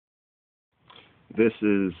This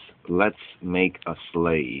is Let's Make a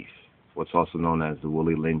Slave, what's also known as the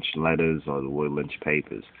Willie Lynch Letters or the Willie Lynch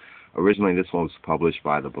Papers. Originally, this one was published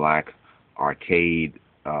by the Black Arcade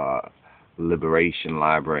Liberation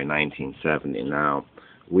Library in 1970. Now,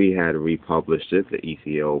 we had republished it, the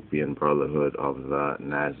Ethiopian Brotherhood of the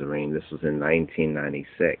Nazarene. This was in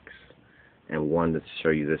 1996, and wanted to show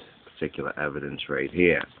you this particular evidence right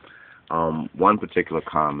here. One particular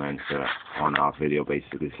commenter on our video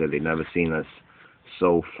basically said they never seen us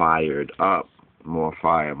so fired up. More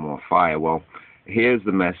fire, more fire. Well, here's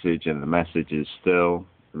the message, and the message is still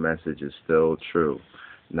true.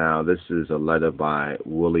 Now, this is a letter by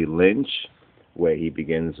Willie Lynch, where he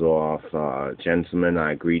begins off, "Gentlemen,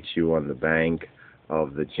 I greet you on the bank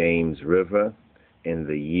of the James River in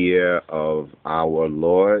the year of our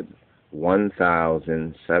Lord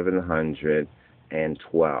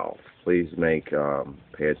 1712. Please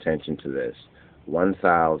pay attention to this.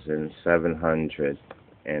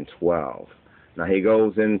 1712. Now he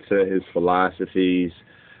goes into his philosophies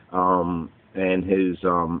and his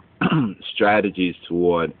strategies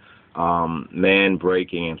toward man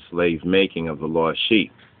breaking and slave making of the lost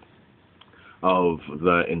sheep of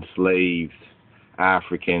the enslaved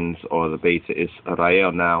Africans or the Beta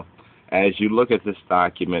Israel. Now, as you look at this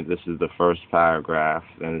document, this is the first paragraph,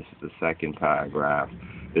 and this is the second paragraph,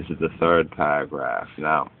 this is the third paragraph.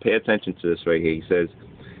 Now, pay attention to this right here. He says,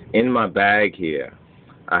 "In my bag here,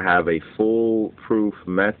 I have a foolproof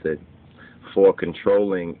method for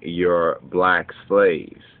controlling your black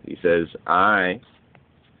slaves." He says, "I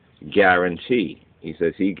guarantee," he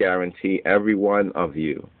says, he guarantee every one of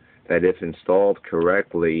you that if installed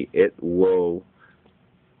correctly, it will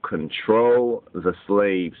control the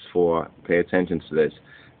slaves for, pay attention to this,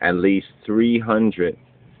 at least 300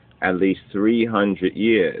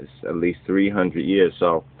 years.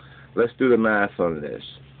 So let's do the math on this.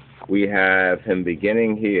 We have him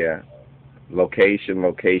beginning here, location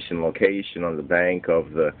on the bank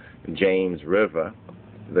of the James River,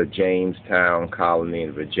 the Jamestown colony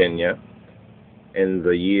in Virginia, in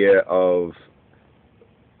the year of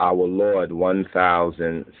our Lord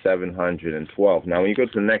 1712. Now, when you go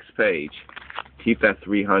to the next page, keep that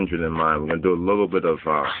 300 in mind. We're going to do a little bit of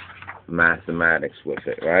mathematics with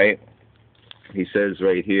it, right? He says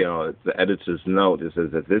right here, the editor's note, it says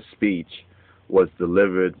that this speech was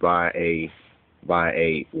delivered by a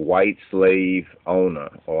white slave owner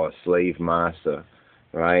or slave master,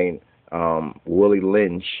 right? Willie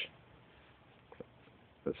Lynch,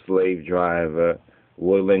 the slave driver,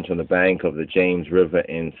 Willie Lynch on the bank of the James River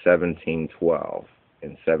in 1712.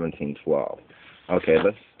 Okay,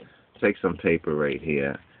 let's take some paper right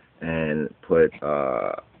here and put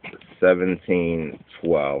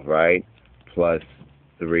 1712, right, plus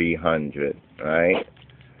 300, right?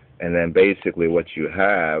 And then basically what you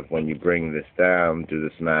have when you bring this down, do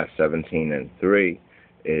this math, 17 and 3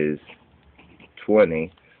 is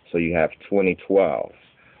 20, so you have 2012.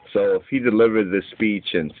 So if he delivered this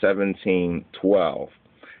speech in 1712,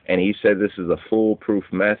 and he said this is a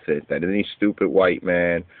foolproof method that any stupid white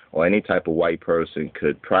man or any type of white person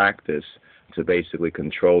could practice to basically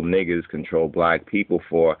control niggers, control black people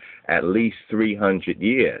for at least 300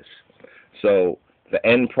 years. So the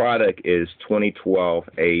end product is 2012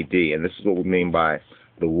 AD, and this is what we mean by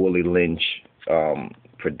the Willie Lynch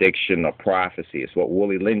prediction or prophecy. It's what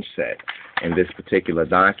Willie Lynch said in this particular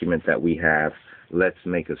document that we have, Let's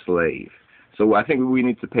Make a Slave. So I think we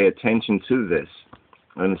need to pay attention to this,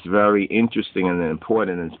 and it's very interesting and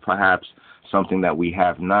important, and it's perhaps something that we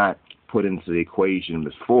have not put into the equation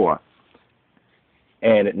before,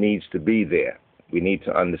 and it needs to be there. We need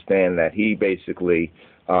to understand that he basically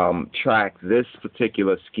tracked this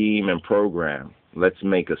particular scheme and program, Let's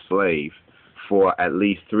Make a Slave, for at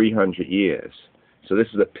least 300 years. So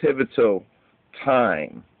this is a pivotal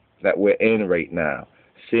time that we're in right now,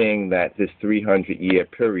 seeing that this 300-year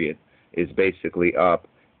period is basically up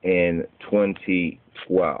in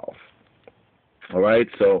 2012. All right,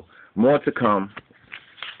 so more to come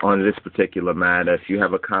on this particular matter. If you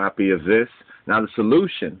have a copy of this, now the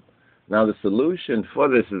solution for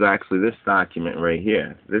this is actually this document right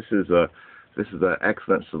here. This is an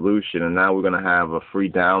excellent solution, and now we're going to have a free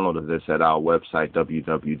download of this at our website,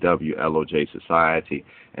 www.LOJ Society,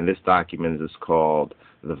 and this document is called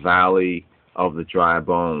The Valley of the Dry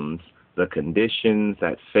Bones, The Conditions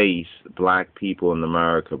That Face Black People in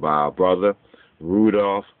America, by our brother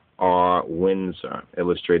Rudolph R. Windsor,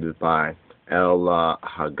 illustrated by L.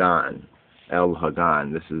 Hagan.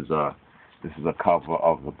 This is a cover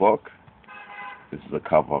of the book. This is a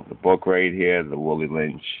cover of the book right here, the Willie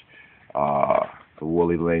Lynch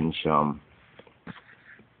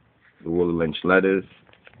letters.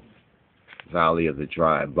 Valley of the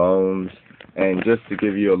Dry Bones. And just to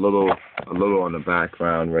give you a little on the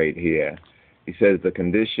background right here, he says the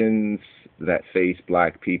conditions that face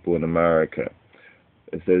black people in America.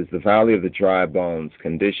 It says The Valley of the Dry Bones,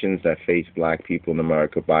 Conditions That Face Black People in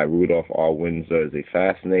America by Rudolph R. Windsor is a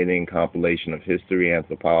fascinating compilation of history,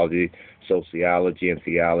 anthropology, sociology, and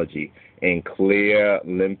theology. In clear,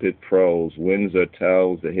 limpid prose, Windsor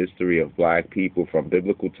tells the history of black people from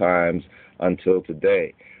biblical times until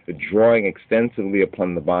today. Drawing extensively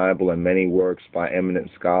upon the Bible and many works by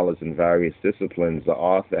eminent scholars in various disciplines, the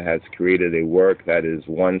author has created a work that is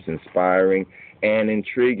once inspiring and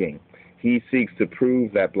intriguing. He seeks to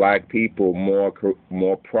prove that black people,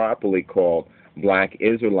 more properly called black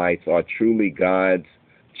Israelites, are truly God's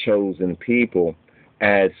chosen people.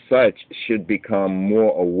 As such, should become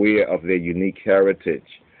more aware of their unique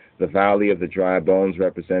heritage. The Valley of the Dry Bones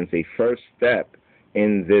represents a first step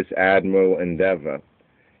in this admirable endeavor.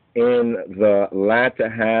 In the latter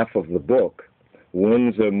half of the book,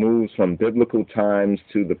 Windsor moves from biblical times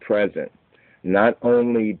to the present. Not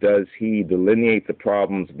only does he delineate the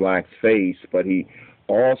problems blacks face, but he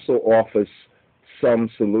also offers some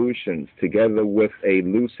solutions, together with a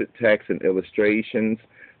lucid text and illustrations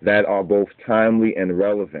that are both timely and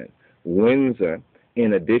relevant. Windsor,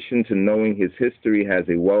 in addition to knowing his history, has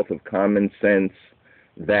a wealth of common sense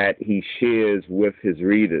that he shares with his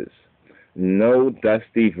readers. No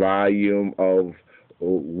dusty volume of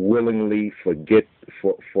willingly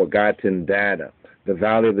forgotten data. The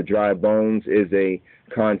Valley of the Dry Bones is a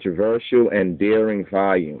controversial and daring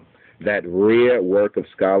volume, that rare work of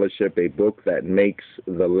scholarship, a book that makes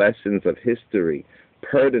the lessons of history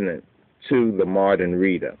pertinent to the modern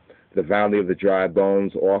reader. The Valley of the Dry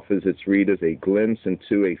Bones offers its readers a glimpse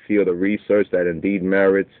into a field of research that indeed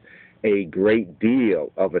merits a great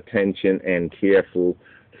deal of attention and careful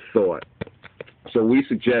thought. So we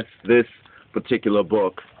suggest this particular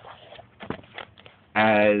book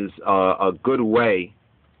as a good way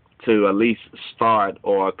to at least start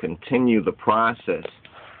or continue the process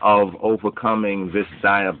of overcoming this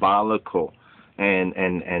diabolical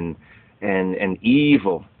and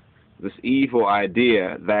evil, this evil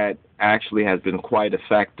idea that actually has been quite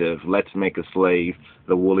effective. Let's Make a Slave,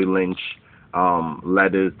 the Willie Lynch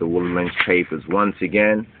letters, the Willie Lynch papers. Once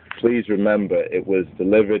again, please remember it was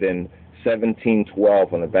delivered in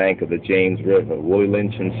 1712 on the bank of the James River. Willie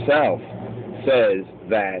Lynch himself says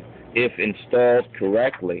that if installed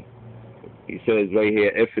correctly, he says right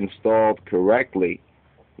here, if installed correctly,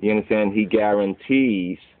 you understand, he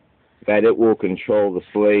guarantees that it will control the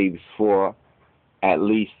slaves for at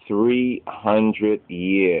least 300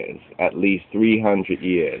 years. At least 300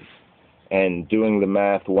 years. And doing the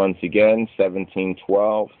math once again,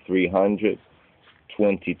 1712, 300,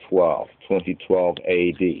 2012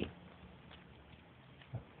 AD.